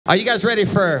Are you guys ready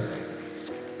for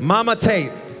Mama Tait?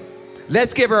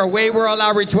 Let's give her a Way World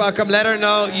Outreach welcome. Let her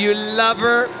know you love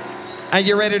her and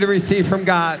you're ready to receive from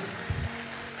God.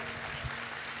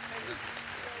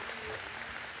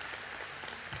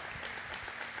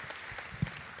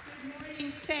 Good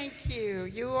morning. Thank you.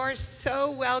 You are so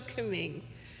welcoming,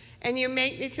 and you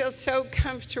make me feel so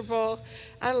comfortable.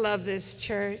 I love this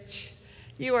church.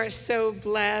 You are so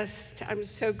blessed. I'm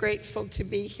so grateful to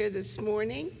be here this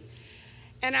morning.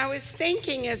 And I was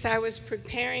thinking as I was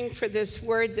preparing for this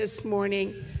word this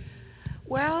morning,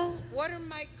 well, what are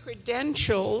my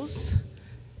credentials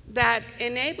that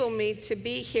enable me to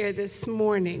be here this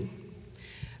morning?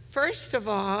 First of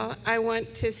all, I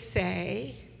want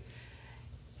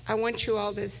you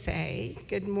all to say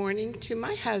good morning to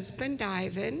my husband,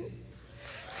 Ivan,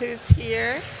 who's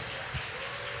here.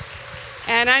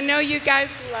 And I know you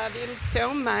guys love him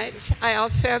so much. I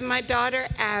also have my daughter,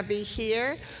 Abby,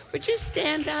 here. Would you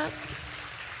stand up?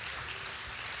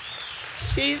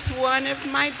 She's one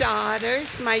of my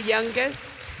daughters, my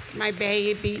youngest, my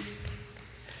baby.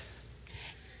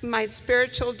 My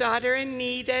spiritual daughter,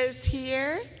 Anita, is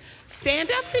here.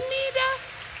 Stand up, Anita.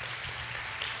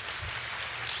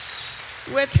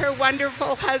 With her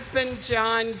wonderful husband,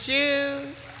 John Jew.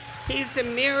 He's a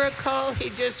miracle.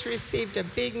 He just received a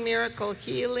big miracle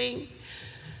healing.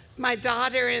 My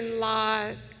daughter-in-law,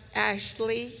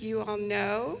 Ashley, you all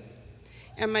know.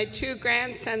 And my two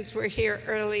grandsons were here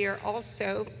earlier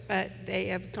also, but they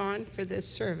have gone for this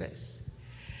service.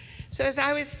 So as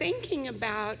I was thinking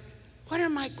about what are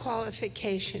my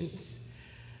qualifications,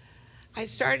 I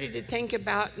started to think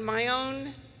about my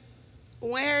own,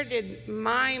 where did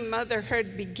my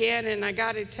motherhood begin? And I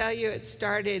got to tell you, it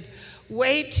started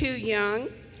way too young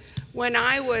when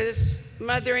I was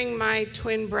mothering my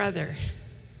twin brother.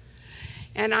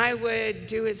 And I would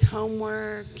do his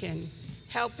homework and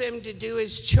help him to do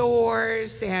his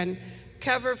chores and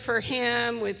cover for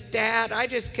him with Dad. I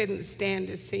just couldn't stand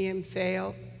to see him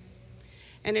fail.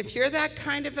 And if you're that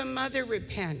kind of a mother,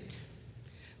 repent.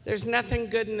 There's nothing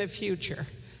good in the future.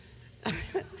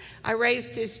 I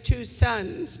raised his two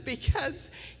sons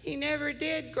because he never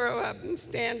did grow up and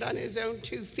stand on his own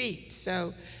 2 feet.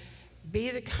 So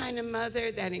be the kind of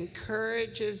mother that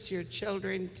encourages your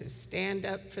children to stand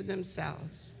up for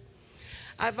themselves.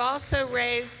 I've also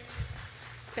raised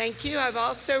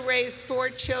 4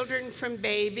 children from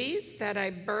babies that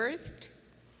I birthed.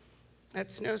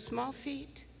 That's no small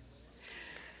feat.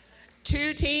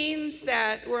 2 teens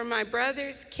that were my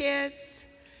brother's kids.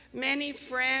 Many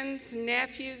friends,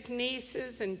 nephews,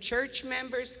 nieces, and church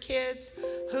members' kids,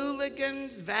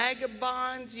 hooligans,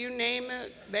 vagabonds, you name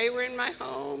it, they were in my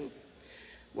home.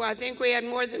 Well, I think we had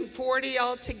more than 40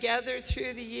 altogether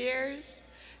through the years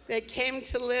that came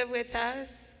to live with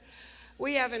us.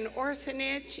 We have an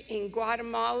orphanage in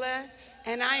Guatemala,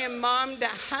 and I am mom to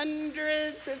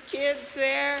hundreds of kids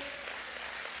there.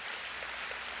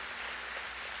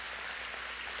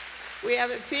 We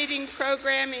have a feeding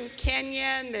program in Kenya,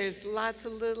 and there's lots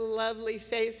of little lovely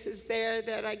faces there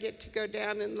that I get to go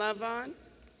down and love on.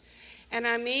 And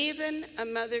I'm even a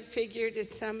mother figure to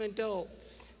some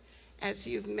adults, as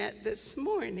you've met this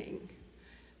morning.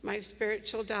 My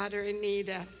spiritual daughter,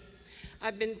 Anita.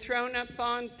 I've been thrown up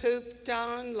on, pooped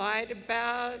on, lied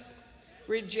about,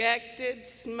 rejected,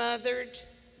 smothered.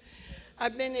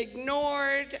 I've been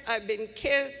ignored, I've been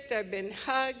kissed, I've been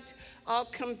hugged. I'll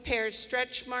compare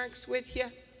stretch marks with you.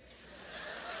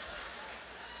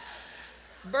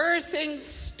 Birthing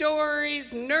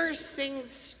stories, nursing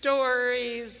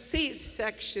stories,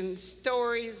 C-section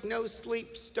stories, no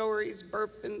sleep stories,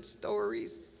 burping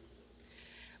stories.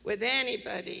 With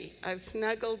anybody, I've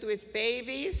snuggled with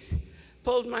babies,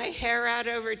 pulled my hair out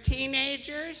over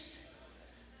teenagers,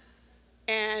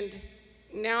 and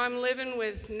now I'm living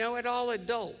with know-it-all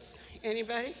adults.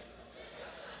 Anybody?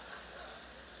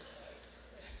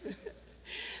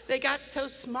 They got so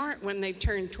smart when they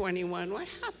turned 21. What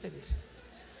happened?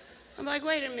 I'm like,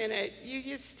 wait a minute. You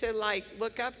used to like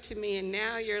look up to me, and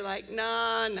now you're like,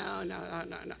 no.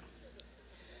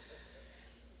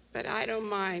 But I don't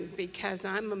mind because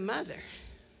I'm a mother.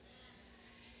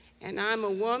 And I'm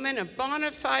a woman, a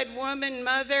bona fide woman,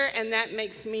 mother, and that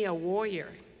makes me a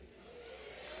warrior.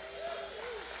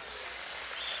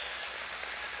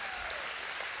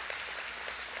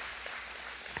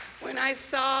 When I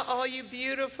saw all you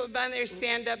beautiful mothers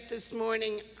stand up this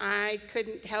morning, I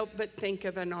couldn't help but think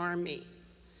of an army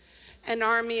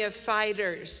of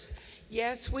fighters.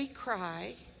 Yes, we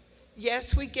cry.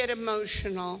 Yes, we get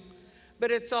emotional,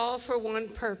 but it's all for one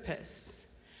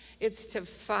purpose. It's to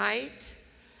fight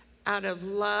out of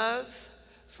love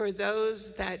for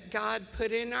those that God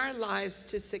put in our lives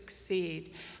to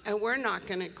succeed. And we're not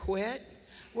going to quit.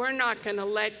 We're not going to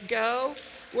let go.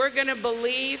 We're going to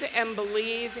believe and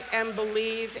believe and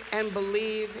believe and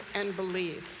believe and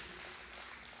believe.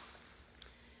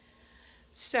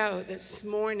 So this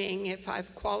morning, if I'm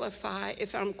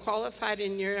qualified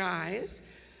in your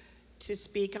eyes to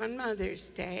speak on Mother's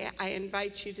Day, I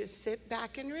invite you to sit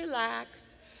back and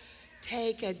relax.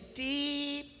 Take a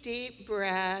deep, deep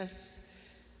breath.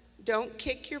 Don't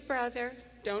kick your brother.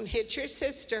 Don't hit your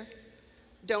sister.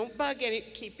 Don't bug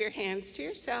it. Keep your hands to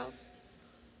yourself.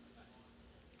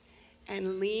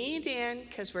 And lean in,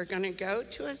 because we're going to go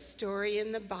to a story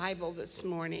in the Bible this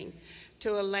morning,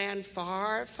 to a land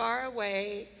far, far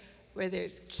away where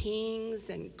there's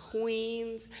kings and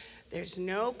queens. There's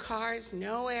no cars,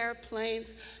 no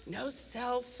airplanes, no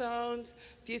cell phones.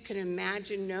 If you can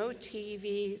imagine, no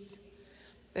TVs.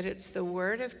 But it's the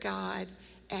Word of God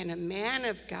and a man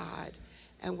of God.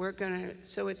 And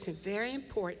so it's very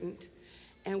important.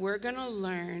 And we're going to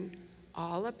learn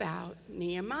all about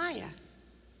Nehemiah.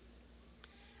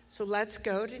 So let's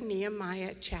go to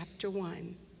Nehemiah chapter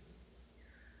 1.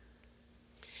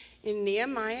 In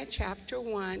Nehemiah chapter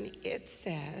 1, it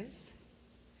says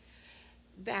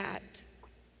that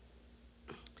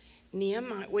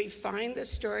we find the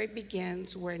story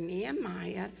begins where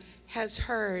Nehemiah has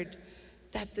heard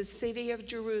that the city of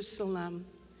Jerusalem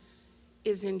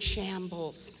is in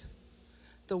shambles.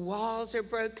 The walls are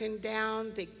broken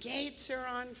down, the gates are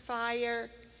on fire,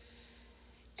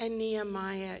 and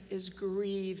Nehemiah is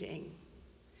grieving.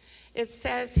 It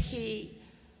says he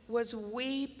was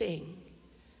weeping,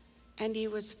 and he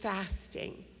was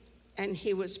fasting, and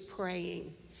he was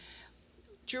praying.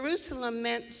 Jerusalem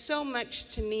meant so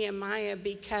much to Nehemiah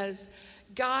because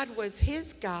God was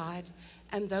his God,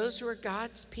 and those were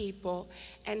God's people,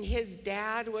 and his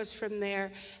dad was from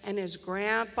there, and his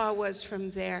grandpa was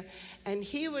from there, and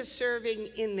he was serving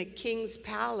in the king's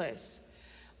palace.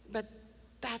 But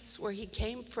that's where he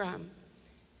came from,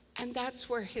 and that's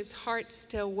where his heart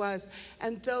still was,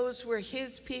 and those were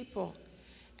his people.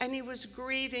 And he was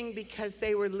grieving because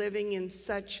they were living in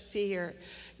such fear.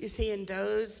 You see, in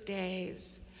those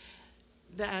days,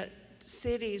 the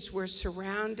cities were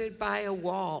surrounded by a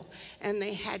wall, and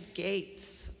they had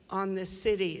gates on the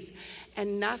cities,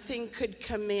 and nothing could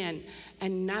come in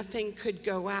and nothing could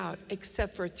go out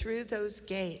except for through those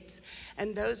gates.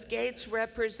 And those gates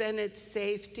represented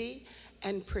safety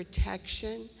and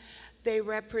protection. They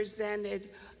represented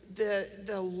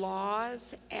the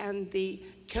laws and the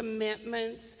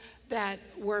commitments that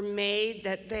were made,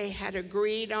 that they had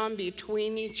agreed on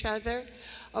between each other.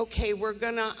 Okay, we're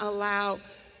going to allow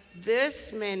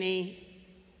this many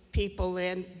people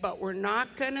in, but we're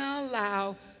not going to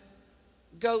allow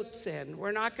goats in.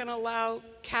 We're not going to allow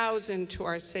cows into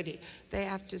our city. They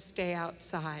have to stay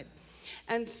outside.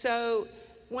 And so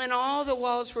when all the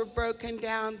walls were broken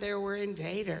down, there were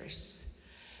invaders.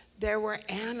 There were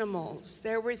animals.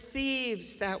 There were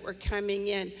thieves that were coming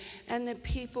in, and the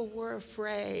people were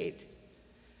afraid.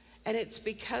 And it's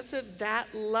because of that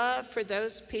love for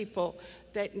those people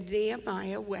that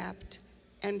Nehemiah wept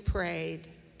and prayed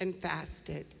and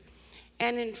fasted.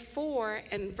 And in 4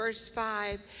 and verse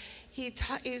 5,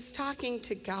 he's talking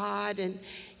to God, and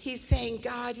he's saying,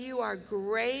 God, you are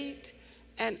great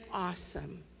and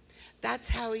awesome. That's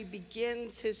how he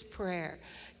begins his prayer.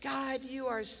 God, you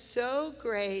are so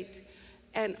great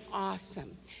and awesome.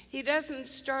 He doesn't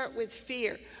start with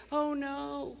fear. Oh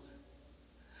no,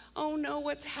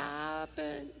 what's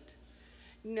happened?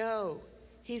 No,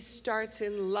 he starts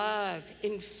in love,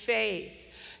 in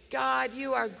faith. God,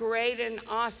 you are great and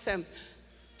awesome.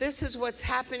 This is what's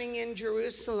happening in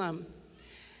Jerusalem.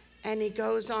 And he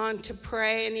goes on to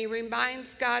pray, and he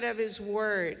reminds God of his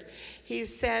word. He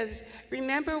says,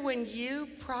 remember when you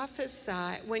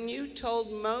prophesied, when you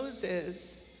told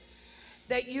Moses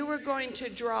that you were going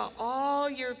to draw all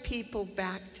your people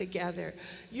back together.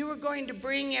 You were going to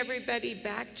bring everybody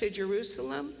back to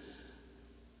Jerusalem.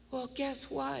 Well,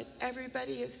 guess what?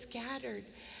 Everybody is scattered.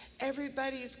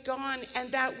 Everybody's gone,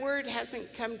 and that word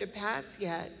hasn't come to pass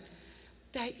yet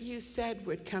that you said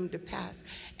would come to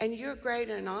pass. And you're great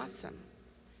and awesome.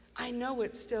 I know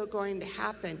it's still going to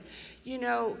happen. You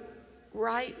know,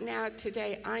 right now,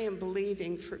 today, I am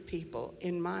believing for people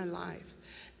in my life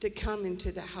to come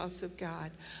into the house of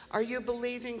God. Are you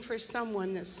believing for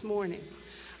someone this morning?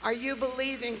 Are you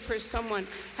believing for someone?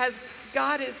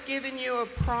 God has given you a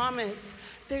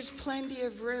promise. There's plenty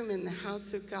of room in the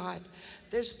house of God.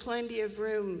 There's plenty of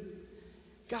room.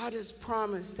 God has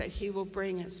promised that he will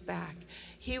bring us back.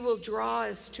 He will draw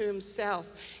us to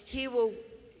himself. He will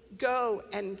go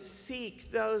and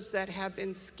seek those that have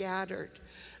been scattered.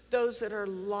 those that are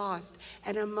lost,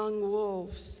 and among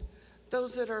wolves,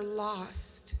 those that are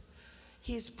lost.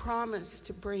 He's promised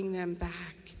to bring them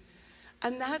back.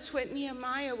 And that's what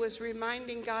Nehemiah was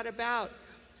reminding God about.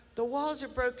 The walls are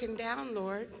broken down,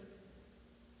 Lord.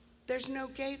 There's no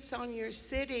gates on your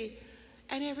city,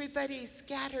 and everybody's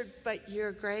scattered, but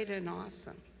you're great and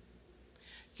awesome.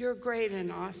 You're great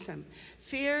and awesome.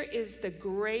 Fear is the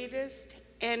greatest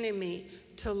enemy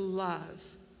to love.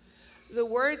 The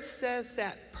word says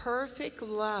that perfect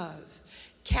love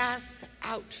casts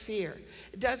out fear.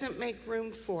 It doesn't make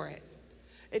room for it.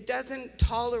 It doesn't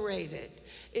tolerate it.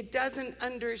 It doesn't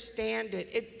understand it.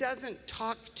 It doesn't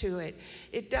talk to it.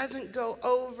 It doesn't go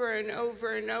over and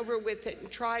over and over with it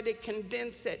and try to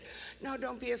convince it. No,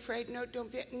 don't be afraid. No, don't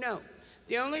be. No.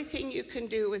 The only thing you can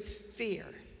do with fear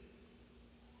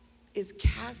is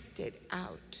cast it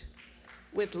out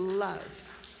with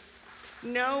love.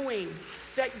 Knowing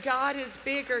that God is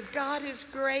bigger, God is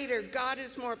greater, God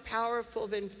is more powerful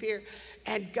than fear.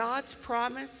 And God's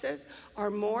promises are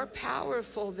more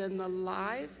powerful than the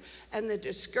lies and the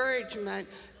discouragement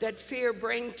that fear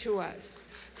brings to us.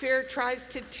 Fear tries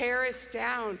to tear us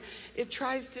down. It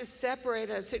tries to separate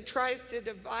us. It tries to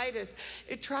divide us.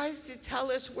 It tries to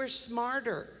tell us we're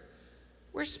smarter.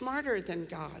 We're smarter than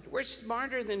God. We're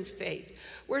smarter than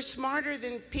faith. We're smarter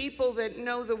than people that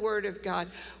know the Word of God.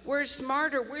 We're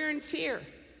smarter. We're in fear.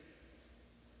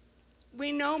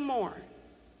 We know more.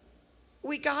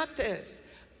 We got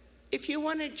this. If you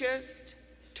want to just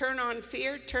turn on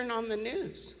fear, turn on the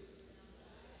news.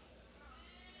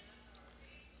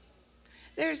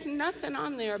 There's nothing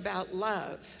on there about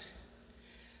love.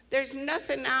 There's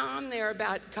nothing on there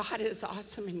about God is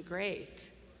awesome and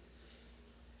great.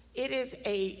 It is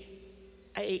a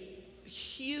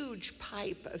huge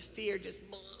pipe of fear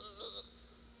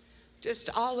just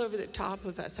all over the top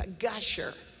of us, a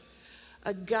gusher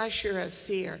of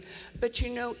fear. But you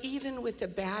know, even with a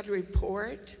bad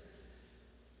report,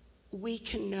 we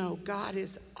can know God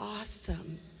is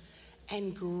awesome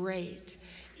and great.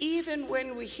 Even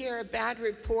when we hear a bad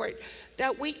report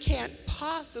that we can't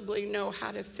possibly know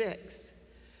how to fix,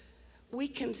 we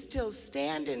can still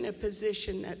stand in a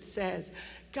position that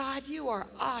says, God, you are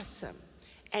awesome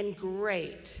and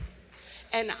great.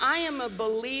 And I am a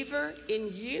believer in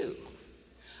you.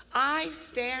 I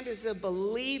stand as a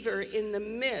believer in the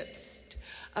midst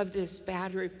of this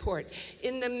bad report,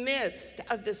 in the midst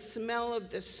of the smell of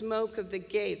the smoke of the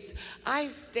gates. I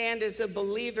stand as a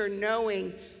believer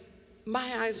knowing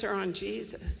my eyes are on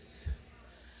Jesus.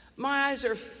 My eyes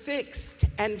are fixed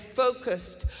and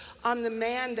focused on the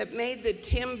man that made the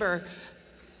timber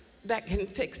that can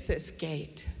fix this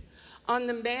gate, on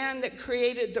the man that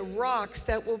created the rocks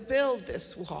that will build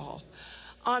this wall,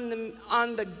 on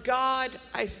the God.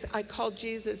 I call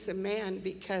Jesus a man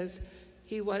because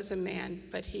he was a man,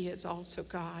 but he is also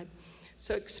God.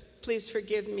 So please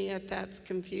forgive me if that's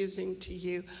confusing to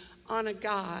you. On a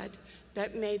God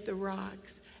that made the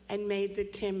rocks and made the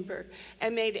timber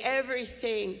and made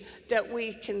everything that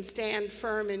we can stand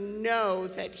firm and know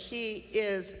that he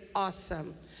is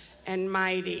awesome and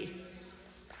mighty.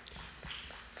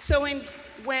 So when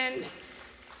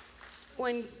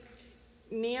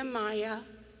Nehemiah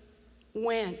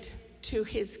went to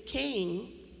his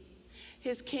king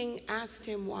asked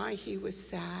him why he was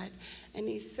sad. And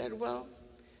he said, well,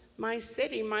 my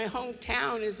city, my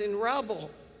hometown is in rubble.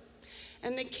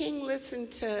 And the king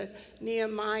listened to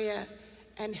Nehemiah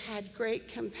and had great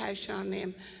compassion on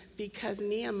him because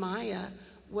Nehemiah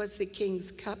was the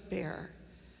king's cupbearer.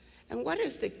 And what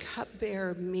does the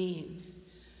cupbearer mean?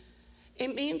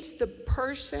 It means the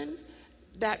person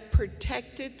that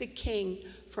protected the king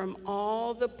from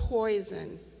all the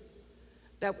poison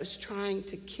that was trying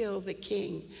to kill the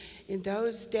king. In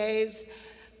those days,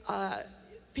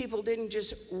 people didn't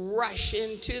just rush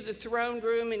into the throne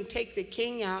room and take the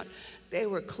king out. They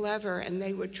were clever and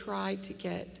they would try to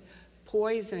get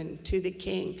poison to the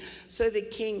king. So the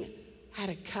king had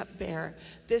a cupbearer.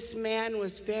 This man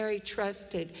was very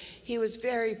trusted. He was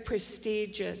very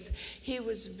prestigious. He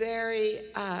was very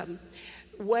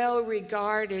well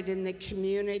regarded in the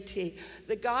community.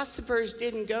 The gossipers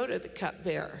didn't go to the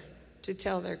cupbearer to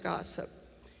tell their gossip.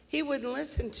 He wouldn't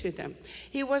listen to them.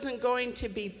 He wasn't going to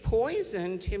be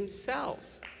poisoned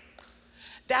himself.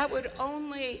 That would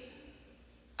only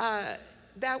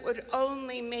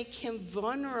make him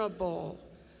vulnerable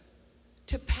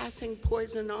to passing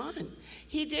poison on.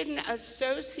 He didn't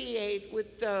associate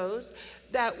with those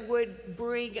that would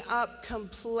bring up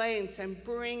complaints and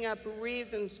bring up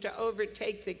reasons to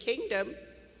overtake the kingdom.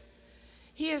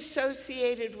 He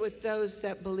associated with those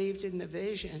that believed in the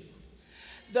vision,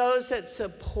 those that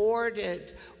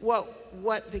supported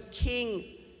what the king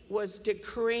was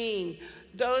decreeing,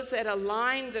 those that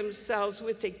aligned themselves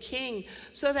with the king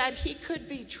so that he could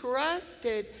be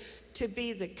trusted to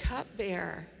be the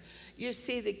cupbearer. You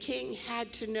see, the king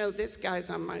had to know, this guy's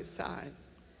on my side.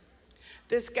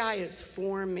 This guy is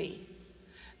for me.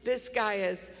 This guy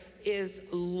is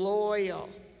loyal.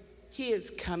 He is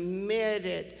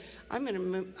committed. I'm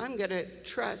gonna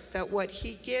trust that what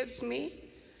he gives me,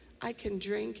 I can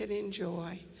drink and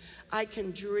enjoy. I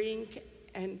can drink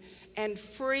and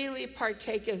freely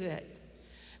partake of it.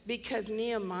 Because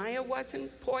Nehemiah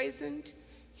wasn't poisoned,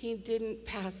 he didn't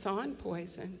pass on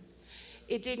poison.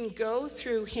 It didn't go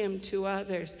through him to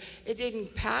others. It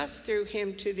didn't pass through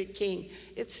him to the king.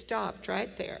 It stopped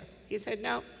right there. He said,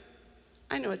 no,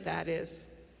 I know what that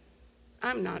is.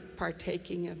 I'm not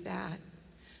partaking of that.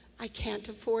 I can't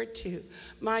afford to.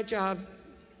 My job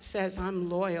says I'm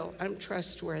loyal, I'm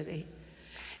trustworthy.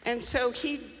 And so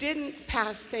he didn't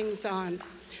pass things on.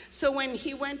 So when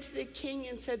he went to the king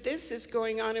and said, this is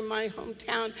going on in my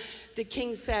hometown, the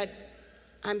king said,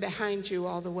 I'm behind you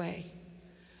all the way.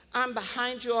 I'm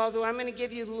behind you all the way. I'm going to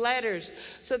give you letters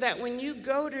so that when you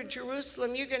go to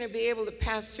Jerusalem, you're going to be able to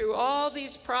pass through all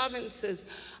these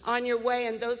provinces on your way.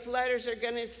 And those letters are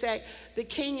going to say, the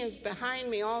king is behind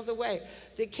me all the way.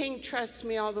 The king trusts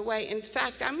me all the way. In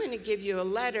fact, I'm going to give you a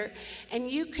letter, and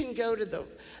you can go to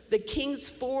the king's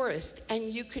forest, and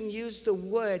you can use the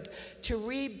wood to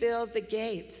rebuild the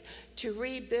gates, to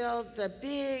rebuild the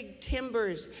big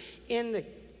timbers in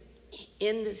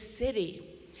the city.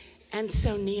 And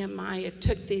so Nehemiah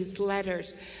took these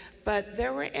letters, but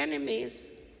there were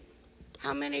enemies.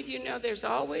 How many of you know there's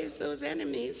always those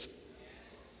enemies?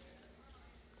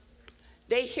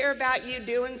 They hear about you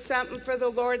doing something for the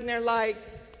Lord and they're like,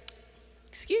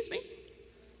 excuse me,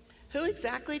 who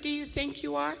exactly do you think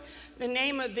you are? The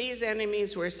name of these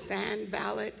enemies were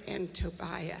Sanballat and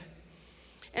Tobiah.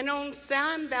 And on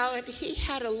Sanballat, he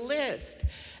had a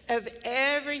list of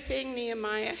everything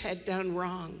Nehemiah had done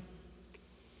wrong.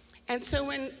 And so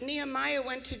when Nehemiah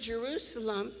went to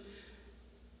Jerusalem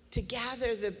to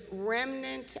gather the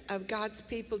remnant of God's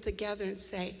people together and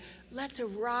say, let's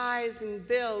arise and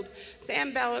build,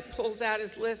 Sanballat pulls out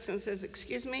his list and says,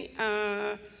 excuse me,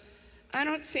 I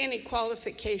don't see any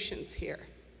qualifications here.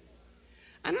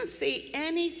 I don't see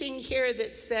anything here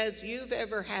that says you've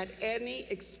ever had any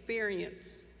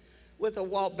experience with a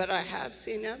wall, but I have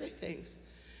seen other things.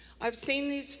 I've seen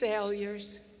these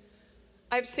failures.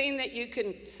 I've seen that you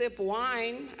can sip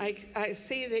wine. I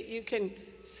see that you can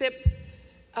sip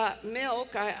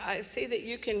milk. I see that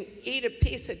you can eat a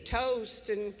piece of toast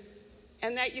and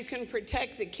that you can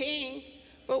protect the king.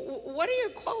 But what are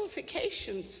your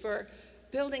qualifications for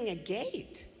building a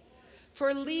gate,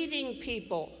 for leading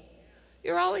people?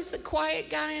 You're always the quiet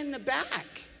guy in the back.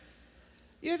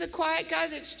 You're the quiet guy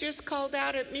that's just called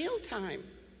out at mealtime.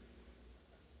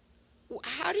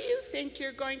 How do you think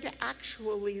you're going to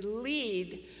actually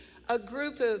lead a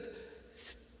group of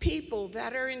people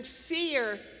that are in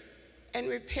fear and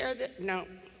repair that? No.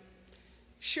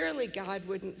 Surely God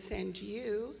wouldn't send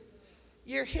you.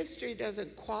 Your history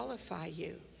doesn't qualify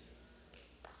you.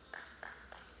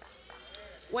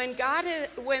 When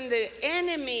the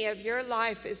enemy of your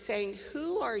life is saying,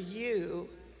 who are you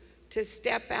to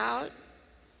step out?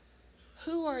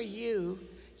 Who are you?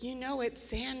 You know it's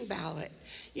Sanballat.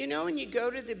 You know when you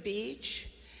go to the beach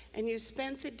and you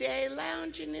spent the day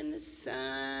lounging in the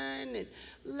sun and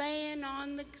laying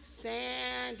on the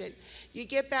sand and you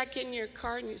get back in your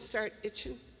car and you start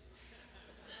itching?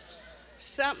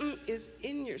 Something is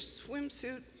in your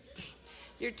swimsuit.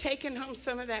 You're taking home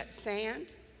some of that sand.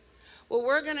 Well,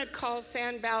 we're going to call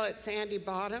Sanballat Sandy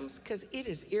Bottoms because it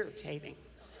is irritating.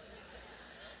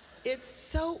 It's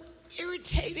so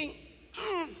irritating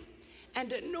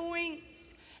and annoying.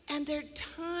 And they're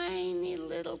tiny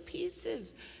little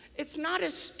pieces. It's not a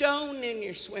stone in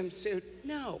your swimsuit.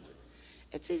 No.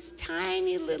 It's these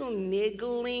tiny little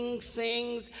niggling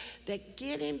things that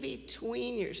get in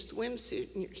between your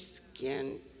swimsuit and your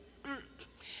skin.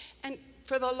 And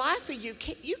for the life of you,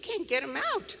 you can't get them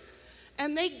out.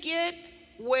 And they get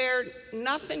where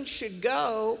nothing should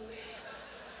go,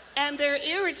 and they're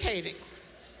irritating.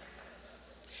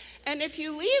 And if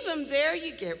you leave them there,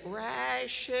 you get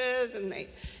rashes, and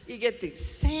you get these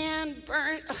sand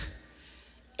burnt.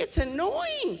 It's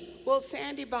annoying. Well,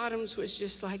 Sandy Bottoms was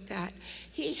just like that.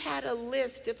 He had a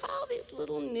list of all these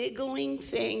little niggling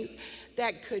things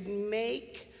that could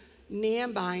make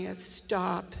Nehemiah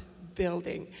stop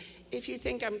building. If you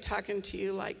think I'm talking to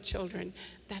you like children,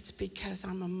 that's because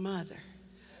I'm a mother.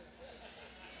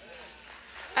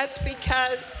 That's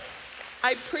because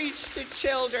I preach to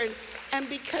children, and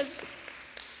because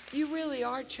you really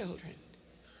are children.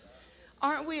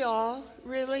 Aren't we all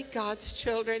really God's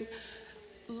children,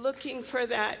 looking for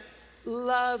that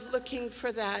love, looking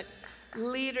for that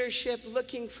leadership,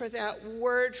 looking for that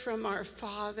word from our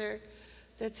Father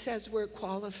that says we're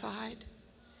qualified?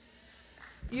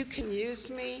 You can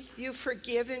use me. You've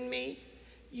forgiven me.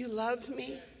 You love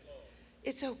me.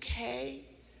 It's okay.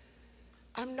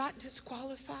 I'm not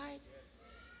disqualified.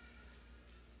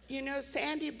 You know,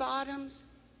 Sandy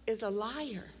Bottoms is a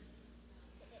liar.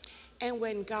 And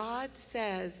when God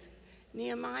says,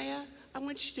 Nehemiah, I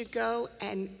want you to go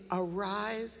and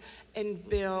arise and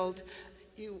build,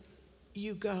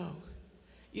 you go.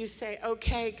 You say,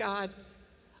 okay, God,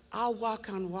 I'll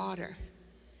walk on water.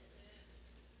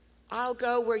 I'll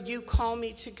go where you call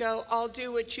me to go. I'll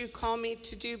do what you call me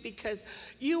to do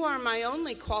because you are my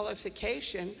only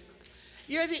qualification.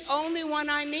 You're the only one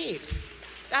I need.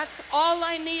 That's all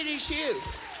I need is you.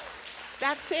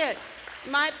 That's it.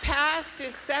 My past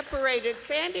is separated.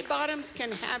 Sandy Bottoms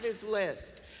can have his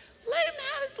list. Let him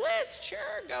have his list. Sure,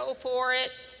 go for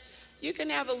it. You can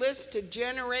have a list of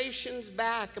generations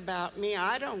back about me.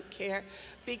 I don't care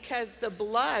because the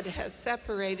blood has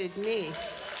separated me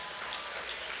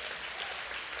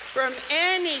from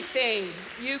anything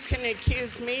you can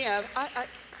accuse me of.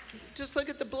 Just look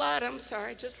at the blood. I'm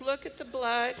sorry. Just look at the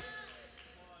blood.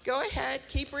 Go ahead.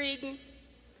 Keep reading.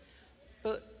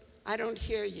 But I don't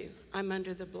hear you. I'm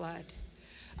under the blood.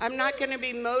 I'm not going to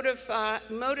be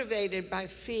motivated by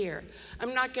fear.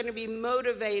 I'm not going to be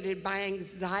motivated by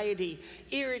anxiety,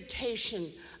 irritation,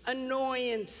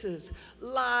 annoyances,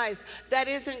 lies. That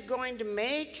isn't going to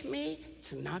make me.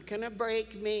 It's not going to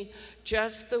break me.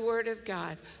 Just the Word of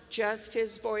God. Just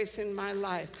His voice in my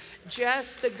life.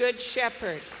 Just the Good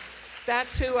Shepherd.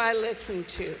 That's who I listen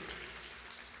to.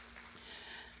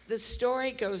 The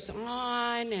story goes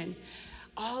on, and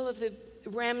all of the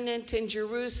remnant in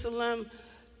Jerusalem,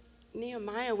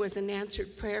 Nehemiah was an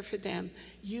answered prayer for them.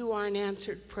 You are an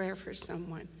answered prayer for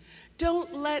someone.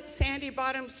 Don't let Sandy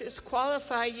Bottoms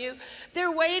disqualify you.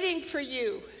 They're waiting for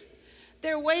you.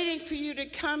 They're waiting for you to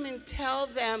come and tell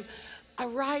them,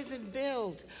 arise and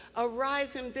build,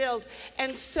 arise and build.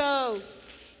 And so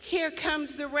here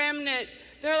comes the remnant.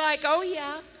 They're like, oh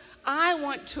yeah, I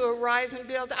want to arise and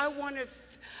build. I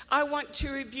want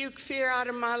to rebuke fear out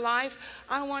of my life.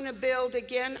 I want to build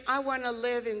again. I want to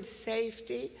live in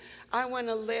safety. I want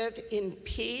to live in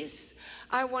peace.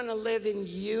 I want to live in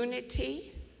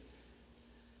unity.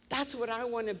 That's what I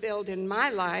want to build in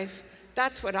my life.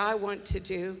 That's what I want to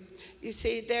do. You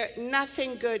see,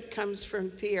 nothing good comes from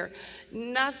fear.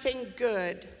 Nothing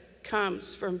good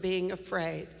comes from being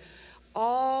afraid.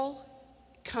 All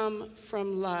come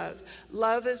from love.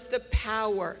 Love is the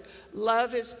power.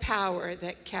 Love is power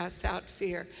that casts out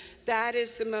fear. That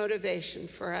is the motivation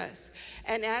for us.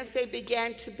 And as they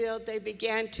began to build, they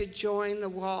began to join the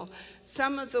wall.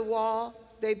 Some of the wall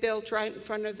they built right in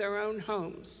front of their own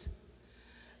homes.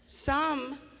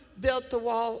 Some built the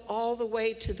wall all the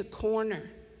way to the corner.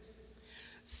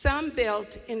 Some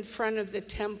built in front of the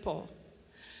temple.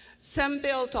 Some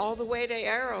built all the way to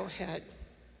Arrowhead.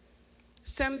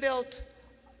 Some built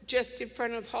just in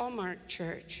front of Hallmark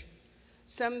Church.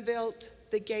 Some built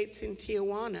the gates in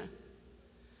Tijuana.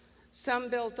 Some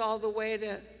built all the way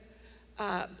to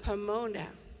Pomona.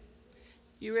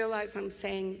 You realize I'm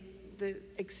saying the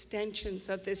extensions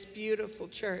of this beautiful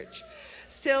church.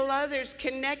 Still others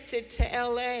connected to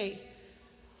LA.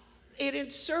 It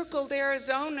encircled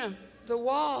Arizona, the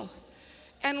wall,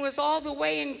 and was all the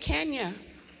way in Kenya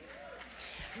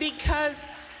because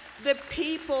the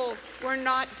people were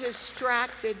not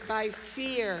distracted by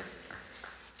fear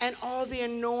and all the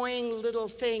annoying little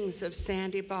things of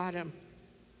Sandy Bottom.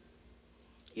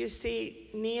 You see,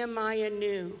 Nehemiah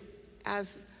knew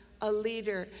as a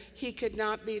leader, he could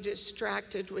not be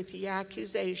distracted with the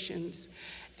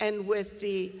accusations and with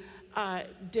the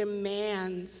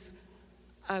demands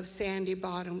of Sandy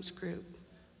Bottom's group,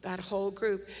 that whole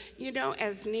group. You know,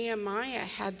 as Nehemiah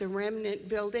had the remnant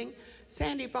building,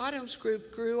 Sandy Bottom's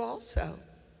group grew also.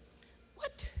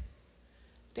 What?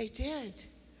 They did.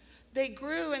 They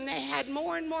grew and they had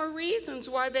more and more reasons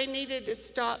why they needed to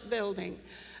stop building.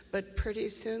 But pretty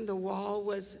soon the wall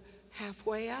was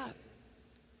halfway up.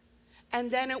 And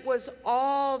then it was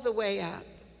all the way up.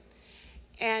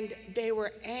 And they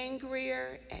were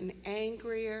angrier and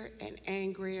angrier and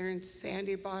angrier. And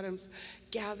Sandy Bottoms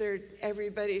gathered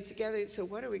everybody together and said,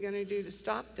 what are we going to do to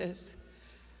stop this?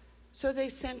 So they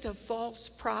sent a false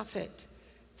prophet.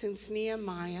 Since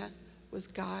Nehemiah was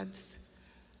God's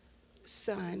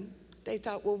son, they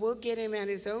thought, well, we'll get him at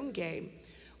his own game.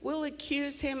 We'll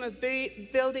accuse him of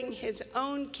building his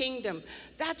own kingdom.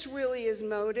 That's really his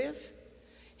motive.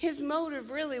 His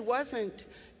motive really wasn't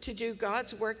to do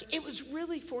God's work. It was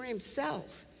really for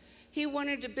himself. He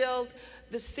wanted to build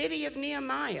the city of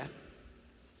Nehemiah.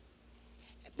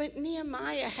 But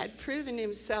Nehemiah had proven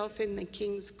himself in the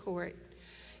king's court.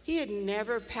 He had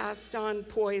never passed on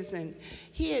poison.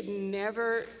 He had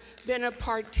never been a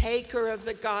partaker of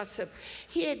the gossip.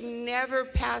 He had never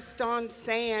passed on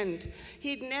sand.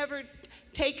 He'd never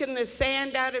taken the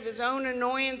sand out of his own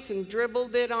annoyance and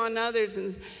dribbled it on others.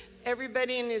 And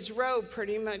everybody in his row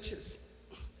pretty much is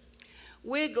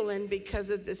wiggling because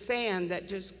of the sand that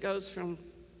just goes from.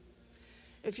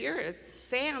 If you're a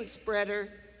sand spreader,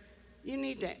 you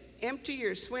need to empty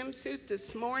your swimsuit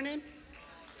this morning,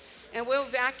 and we'll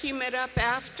vacuum it up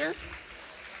after.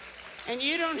 And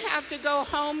you don't have to go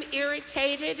home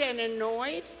irritated and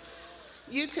annoyed.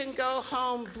 You can go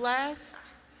home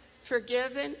blessed,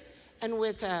 forgiven, and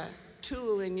with a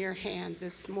tool in your hand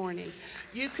this morning.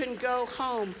 You can go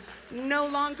home no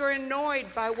longer annoyed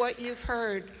by what you've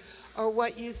heard or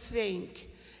what you think.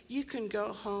 You can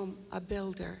go home a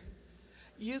builder.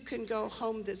 You can go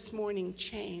home this morning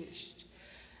changed,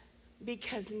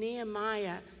 because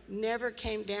Nehemiah never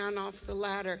came down off the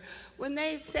ladder. When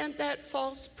they sent that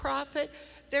false prophet,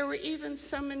 there were even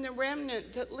some in the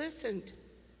remnant that listened.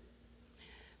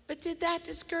 But did that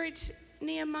discourage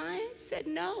Nehemiah? He said,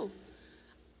 no.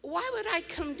 Why would I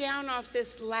come down off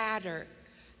this ladder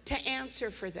to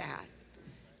answer for that?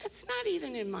 It's not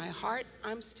even in my heart.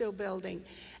 I'm still building.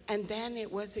 And then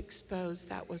it was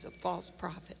exposed that was a false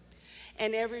prophet.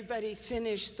 And everybody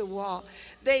finished the wall.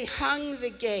 They hung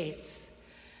the gates.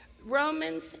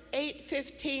 Romans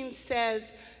 8:15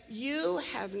 says, you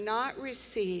have not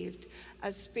received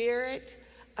a spirit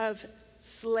of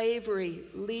slavery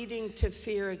leading to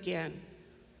fear again.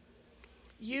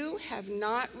 You have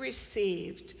not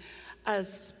received a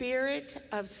spirit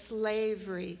of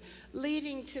slavery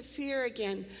leading to fear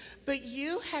again, but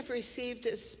you have received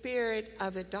a spirit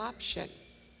of adoption,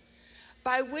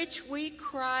 by which we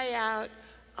cry out,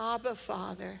 Abba,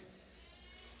 Father.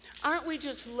 Aren't we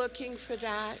just looking for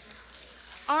that?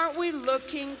 Aren't we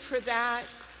looking for that?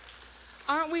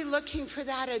 Aren't we looking for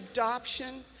that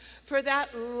adoption, for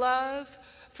that love,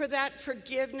 for that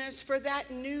forgiveness, for that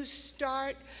new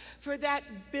start, for that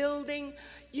building?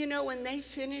 You know, when they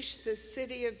finished the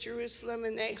city of Jerusalem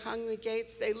and they hung the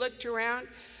gates, they looked around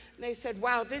and they said,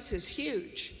 wow, this is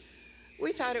huge.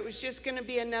 We thought it was just going to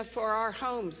be enough for our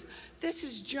homes. This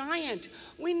is giant.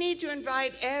 We need to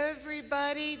invite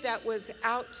everybody that was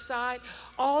outside,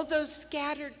 all those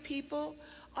scattered people,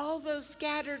 all those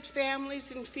scattered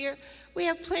families in fear. We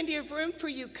have plenty of room for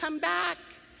you. Come back.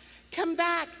 Come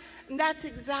back. And that's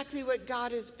exactly what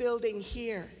God is building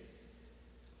here.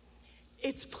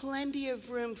 It's plenty of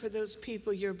room for those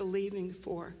people you're believing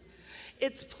for.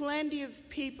 It's plenty of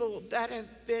people that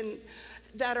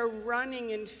are running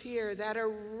in fear, that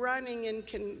are running in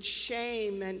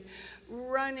shame and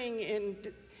running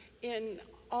in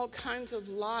all kinds of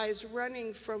lies,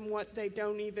 running from what they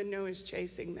don't even know is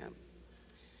chasing them.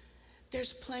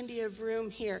 There's plenty of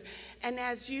room here. And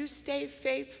as you stay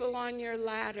faithful on your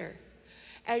ladder,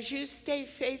 as you stay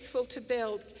faithful to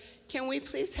build, can we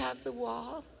please have the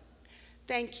wall?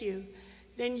 Thank you.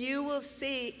 Then you will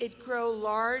see it grow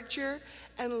larger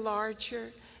and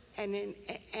larger and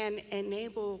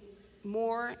enable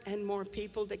more and more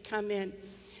people to come in.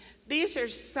 These are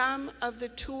some of the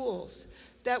tools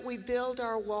that we build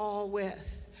our wall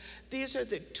with. These are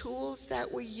the tools that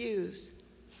we use.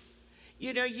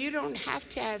 You know, you don't have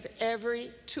to have every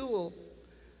tool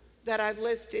that I've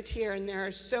listed here, and there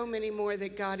are so many more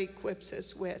that God equips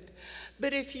us with.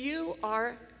 But if you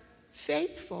are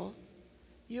faithful,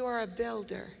 you are a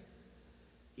builder.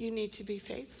 You need to be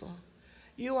faithful.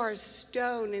 You are a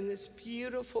stone in this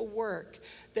beautiful work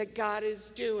that God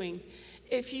is doing.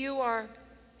 If you are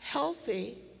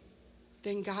healthy,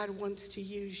 then God wants to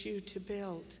use you to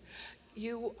build.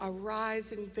 You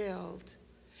arise and build.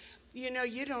 You know,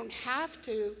 you don't have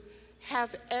to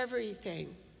have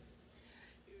everything.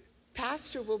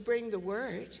 Pastor will bring the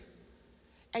word,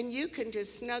 and you can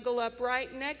just snuggle up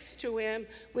right next to him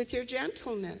with your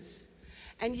gentleness.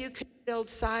 And you can build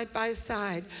side by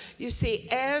side. You see,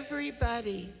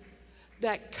 everybody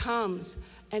that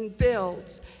comes and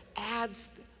builds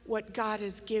adds what God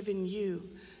has given you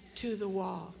to the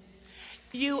wall.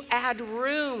 You add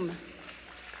room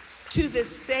to the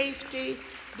safety,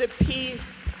 the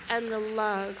peace, and the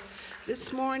love.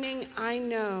 This morning, I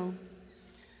know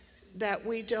that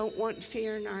we don't want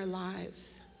fear in our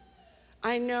lives.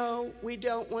 I know we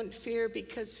don't want fear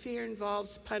because fear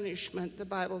involves punishment, the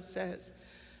Bible says.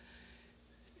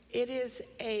 It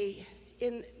is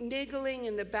niggling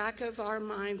in the back of our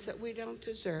minds that we don't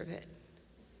deserve it.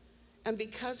 And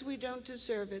because we don't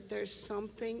deserve it, there's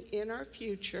something in our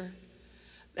future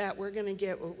that we're going to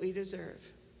get what we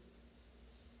deserve.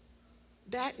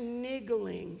 That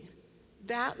niggling,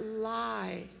 that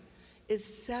lie is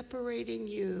separating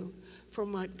you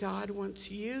from what God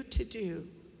wants you to do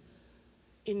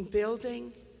in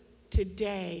building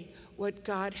today what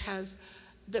God has,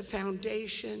 the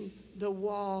foundation, the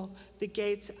wall, the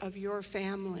gates of your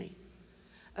family,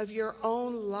 of your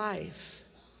own life.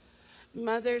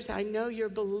 Mothers, I know you're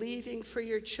believing for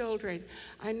your children.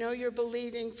 I know you're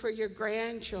believing for your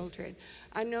grandchildren.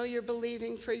 I know you're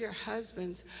believing for your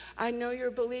husbands. I know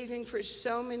you're believing for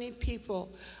so many people.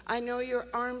 I know your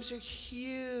arms are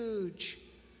huge.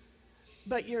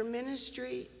 But your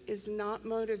ministry is not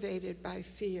motivated by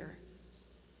fear.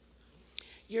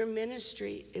 Your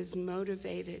ministry is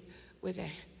motivated with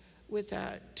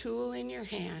a tool in your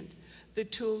hand, the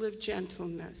tool of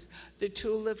gentleness, the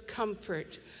tool of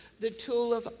comfort, the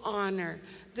tool of honor,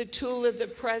 the tool of the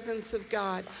presence of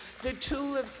God, the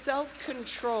tool of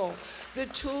self-control, the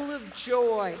tool of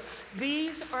joy.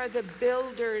 These are the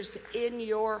builders in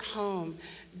your home.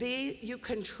 You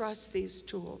can trust these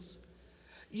tools.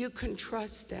 You can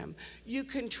trust them. You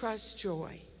can trust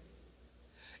joy.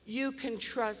 You can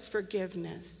trust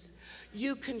forgiveness.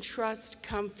 You can trust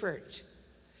comfort.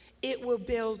 It will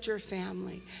build your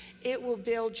family. It will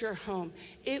build your home.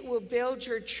 It will build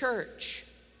your church.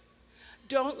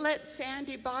 Don't let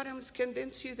Sandy Bottoms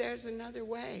convince you there's another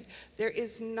way. There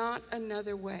is not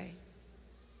another way.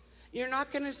 You're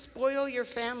not going to spoil your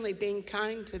family being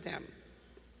kind to them.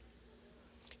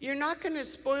 You're not going to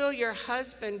spoil your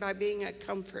husband by being a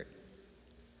comfort.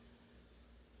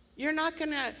 You're not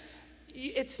going to,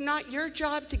 it's not your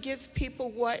job to give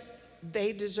people what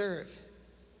they deserve.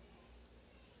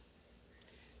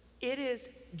 It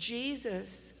is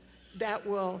Jesus that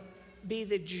will be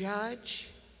the judge,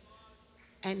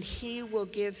 and he will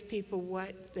give people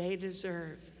what they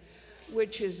deserve,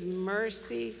 which is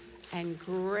mercy and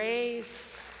grace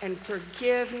and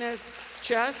forgiveness,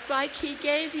 just like he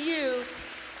gave you.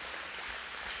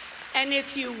 And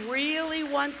if you really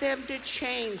want them to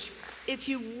change, if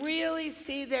you really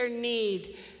see their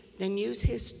need, then use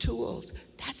his tools.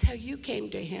 That's how you came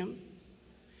to him.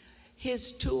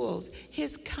 His tools,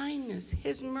 his kindness,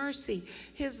 his mercy,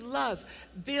 his love.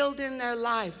 Build in their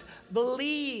lives.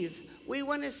 Believe. We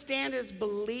want to stand as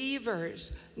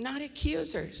believers, not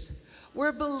accusers.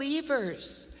 We're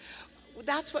believers.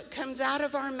 That's what comes out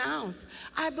of our mouth.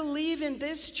 I believe in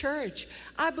this church.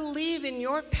 I believe in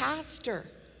your pastor.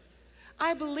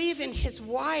 I believe in his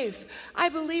wife. I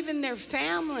believe in their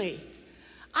family.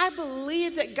 I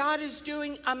believe that God is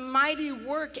doing a mighty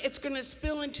work. It's going to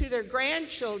spill into their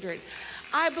grandchildren.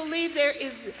 I believe there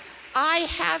is, eye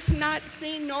hath not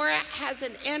seen, nor has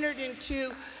it entered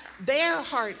into their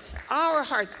hearts, our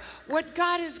hearts, what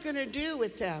God is going to do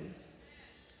with them.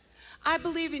 I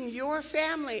believe in your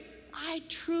family. I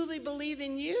truly believe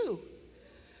in you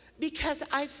because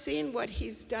I've seen what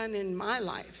he's done in my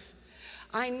life.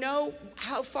 I know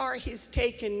how far he's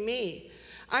taken me.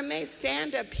 I may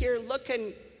stand up here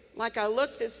looking like I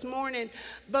look this morning,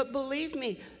 but believe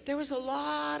me, there was a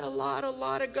lot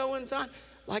of goings on.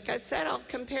 Like I said, I'll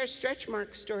compare stretch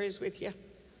mark stories with you.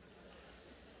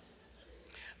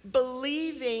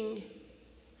 Believing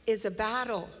is a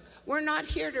battle. We're not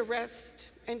here to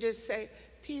rest and just say,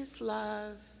 peace,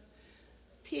 love,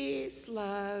 peace,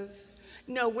 love.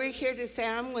 No, we're here to say,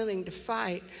 I'm willing to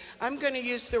fight. I'm going to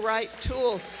use the right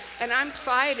tools, and I'm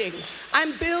fighting.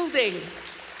 I'm building.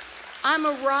 I'm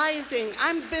arising.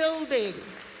 I'm building.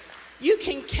 You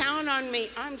can count on me.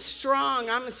 I'm strong.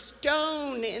 I'm a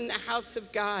stone in the house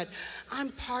of God. I'm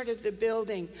part of the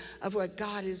building of what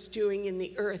God is doing in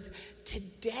the earth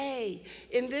today,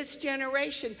 in this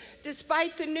generation.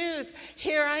 Despite the news,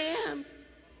 here I am.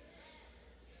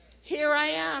 Here I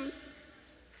am.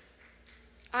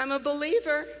 I'm a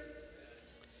believer,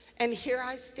 and here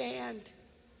I stand.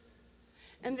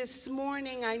 And this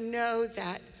morning, I know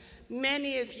that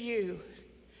many of you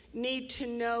need to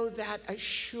know that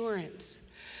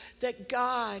assurance that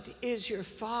God is your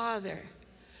Father,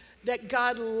 that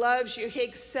God loves you, he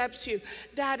accepts you,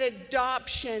 that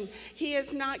adoption. He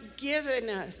has not given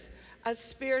us a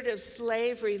spirit of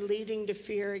slavery leading to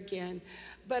fear again,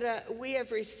 but we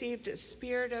have received a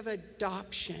spirit of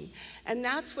adoption. And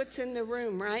that's what's in the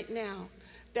room right now,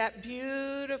 that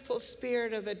beautiful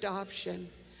spirit of adoption.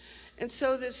 And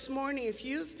so this morning, if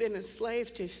you've been a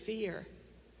slave to fear,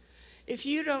 if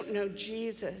you don't know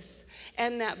Jesus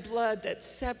and that blood that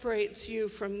separates you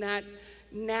from that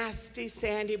nasty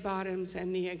Sandy Bottoms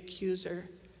and the accuser,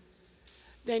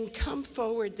 then come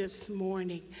forward this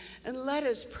morning and let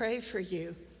us pray for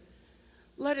you.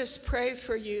 Let us pray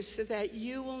for you so that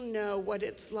you will know what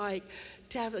it's like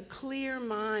to have a clear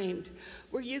mind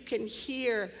where you can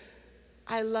hear,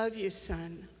 I love you,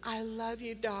 son. I love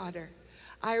you, daughter.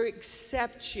 I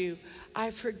accept you. I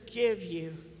forgive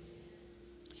you.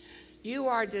 You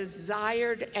are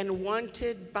desired and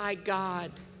wanted by God.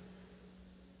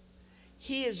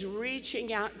 He is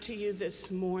reaching out to you this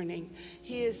morning.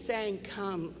 He is saying,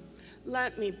 come,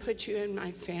 let me put you in my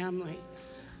family.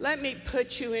 Let me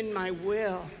put you in my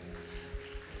will.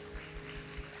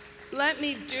 Let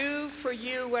me do for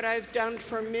you what I've done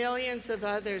for millions of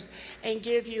others and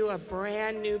give you a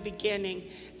brand new beginning.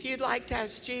 If you'd like to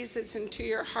ask Jesus into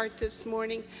your heart this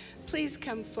morning, please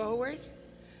come forward.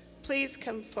 Please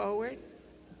come forward.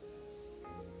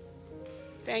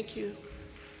 Thank you.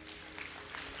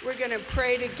 We're going to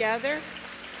pray together.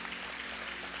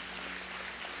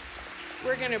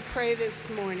 We're going to pray this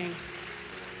morning.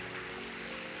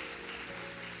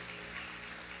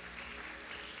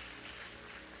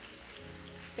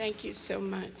 Thank you so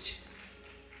much.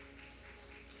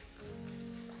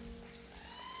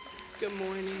 Good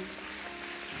morning.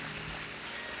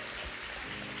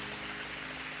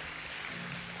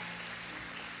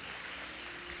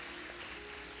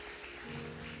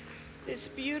 This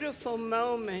beautiful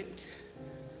moment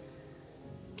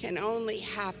can only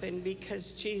happen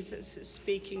because Jesus is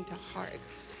speaking to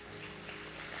hearts.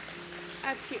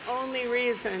 That's the only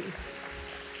reason.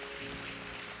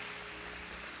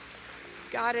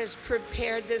 God has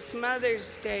prepared this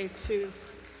Mother's Day to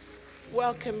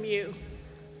welcome you.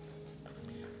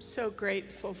 I'm so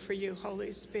grateful for you,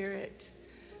 Holy Spirit.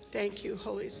 Thank you,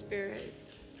 Holy Spirit.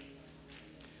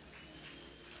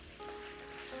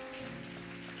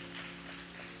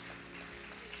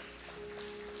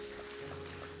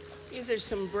 These are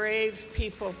some brave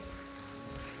people.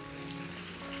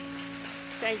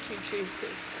 Thank you,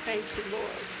 Jesus. Thank you,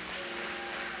 Lord.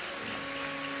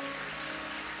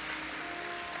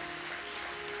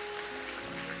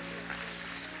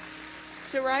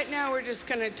 So right now we're just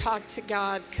going to talk to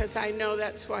God, because I know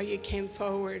that's why you came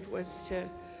forward, was to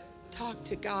talk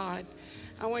to God.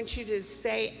 I want you to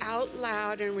say out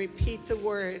loud and repeat the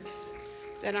words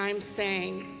that I'm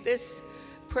saying.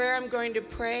 This prayer I'm going to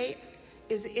pray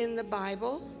is in the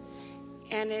Bible,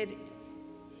 and it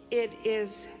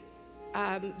is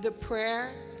the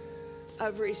prayer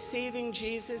of receiving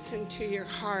Jesus into your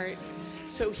heart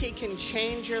so he can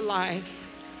change your life.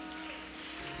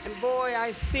 And boy,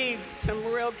 I see some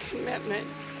real commitment.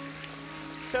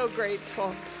 So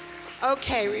grateful.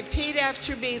 Okay, repeat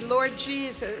after me. Lord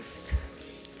Jesus,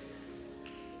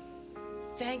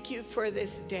 thank you for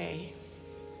this day.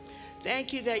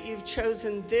 Thank you that you've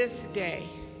chosen this day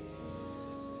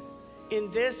in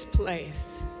this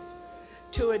place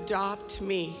to adopt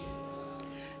me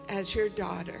as your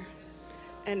daughter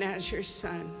and as your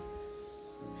son.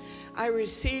 I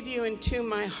receive you into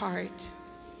my heart.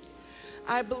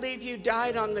 I believe you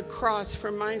died on the cross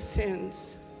for my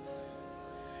sins.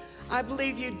 I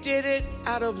believe you did it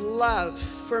out of love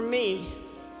for me.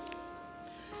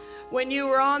 When you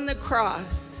were on the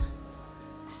cross,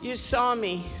 you saw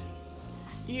me.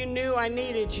 You knew I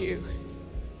needed you.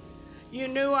 You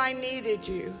knew I needed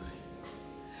you.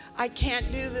 I can't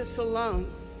do this alone.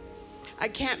 I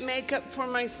can't make up for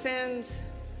my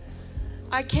sins.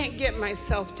 I can't get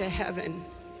myself to heaven.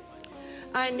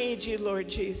 I need you, Lord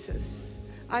Jesus.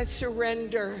 I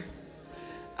surrender.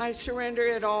 I surrender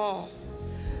it all.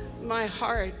 My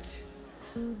heart,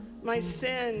 my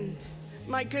sin,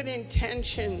 my good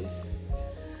intentions,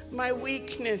 my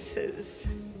weaknesses,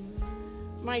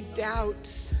 my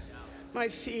doubts, my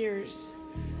fears.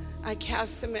 I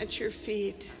cast them at your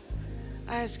feet.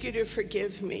 I ask you to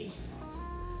forgive me.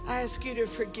 I ask you to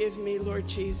forgive me, Lord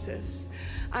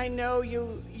Jesus. I know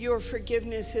your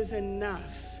forgiveness is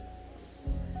enough.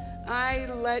 I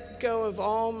let go of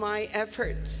all my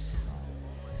efforts,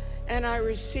 and I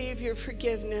receive your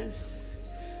forgiveness.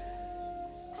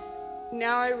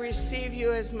 Now I receive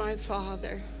you as my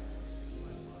Father.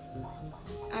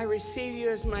 I receive you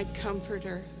as my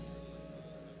comforter.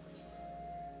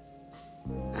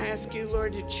 I ask you,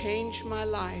 Lord, to change my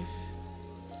life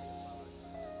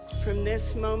from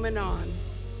this moment on.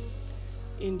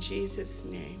 In Jesus'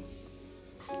 name,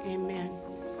 amen.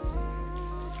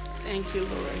 Thank you,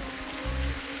 Lord.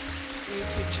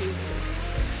 Thank you, Jesus.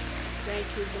 Thank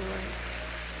you, Lord.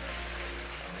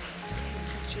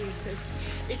 Thank you, Jesus.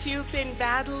 If you've been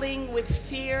battling with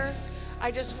fear,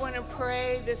 I just want to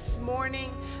pray this morning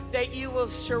that you will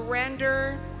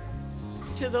surrender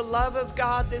to the love of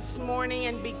God this morning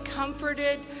and be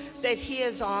comforted that he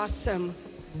is awesome.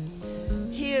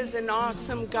 He is an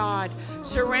awesome God.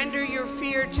 Surrender your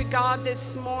fear to God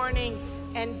this morning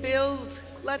and build.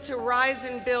 Let's arise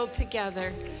and build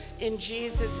together in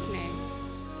Jesus' name.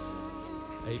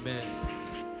 Amen.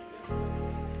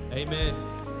 Amen.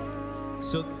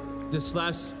 So this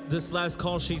last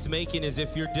call she's making is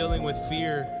if you're dealing with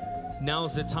fear,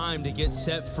 now's the time to get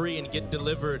set free and get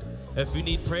delivered. If you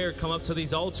need prayer, come up to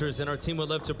these altars and our team would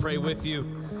love to pray with you.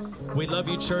 We love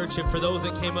you, church. And for those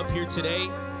that came up here today,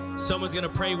 someone's gonna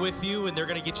pray with you and they're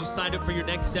gonna get you signed up for your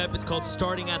next step. It's called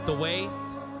Starting at the Way.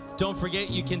 Don't forget,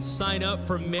 you can sign up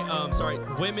for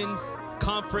women's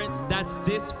conference. That's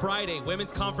this Friday.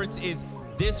 Women's conference is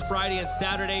this Friday and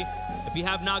Saturday. If you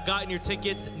have not gotten your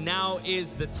tickets, now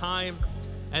is the time.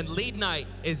 And lead night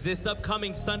is this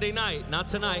upcoming Sunday night, not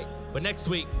tonight, but next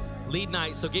week, lead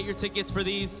night. So get your tickets for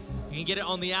these. You can get it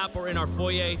on the app or in our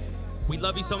foyer. We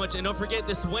love you so much. And don't forget,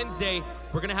 this Wednesday,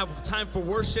 we're gonna have time for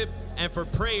worship and for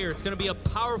prayer. It's gonna be a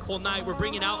powerful night. We're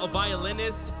bringing out a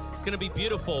violinist. It's gonna be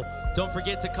beautiful. Don't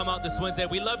forget to come out this Wednesday.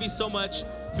 We love you so much.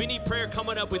 If you need prayer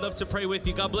coming up, we'd love to pray with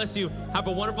you. God bless you. Have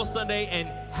a wonderful Sunday and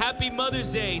happy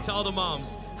Mother's Day to all the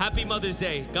moms. Happy Mother's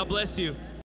Day. God bless you.